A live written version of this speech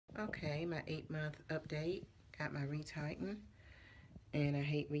Okay, my 8-month update. Got my retighten. And I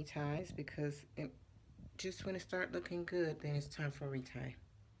hate reties because just when it start looking good, then it's time for a retie.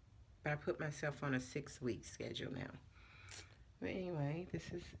 But I put myself on a 6-week schedule now. But anyway,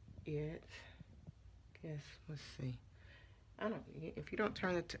 this is it. Guess, let's see. I don't, if you don't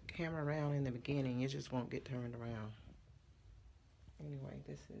turn the camera around in the beginning, it just won't get turned around. Anyway,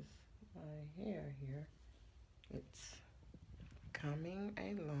 this is my hair here. It's coming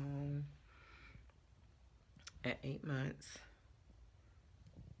along at 8 months.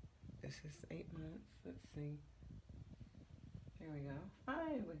 This is 8 months. Let's see. There we go.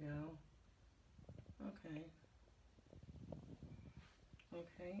 There we go. Okay.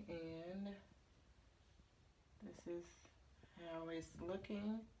 Okay, and this is how it's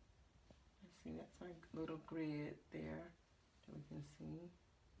looking. Let's see, that's our little grid there that we can see.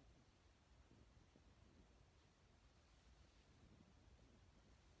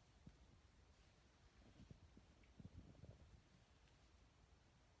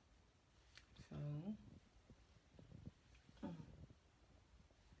 So,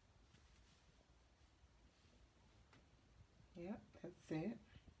 yep, that's it.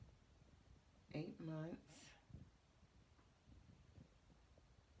 8 months.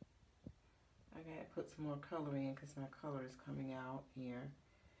 I gotta put some more color in because my color is coming out here.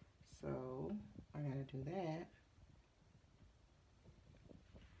 So, I gotta do that.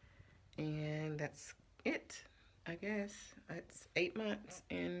 And that's it, I guess. It's 8 months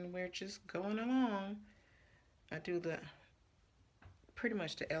and we're just going along. I do the pretty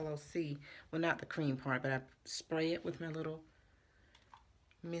much the LOC, well, not the cream part, but I spray it with my little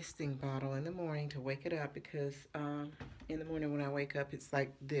misting bottle in the morning to wake it up because in the morning when I wake up it's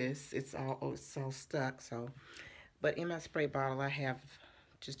like this, it's all stuck. So but in my spray bottle I have,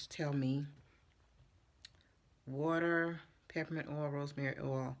 just to tell me, water, peppermint oil, rosemary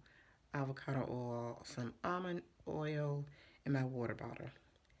oil, avocado oil, some almond oil in my water bottle,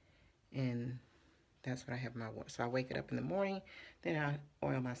 and that's what I have in my water. So I wake it up in the morning, then I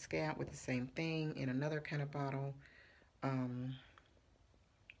oil my scalp with the same thing in another kind of bottle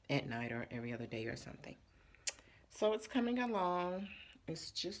at night or every other day or something. So it's coming along.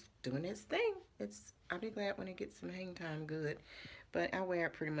 It's just doing its thing. I'll be glad when it gets some hang time good. But I wear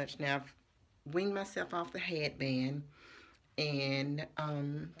it pretty much now. I've weaned myself off the headband, and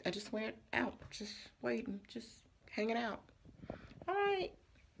I just wear it out, just waiting, just hanging out. All right.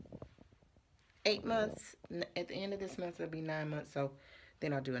 8 months. At the end of this month, it'll be 9 months. So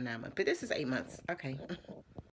then I'll do a 9 month. But this is 8 months. Okay.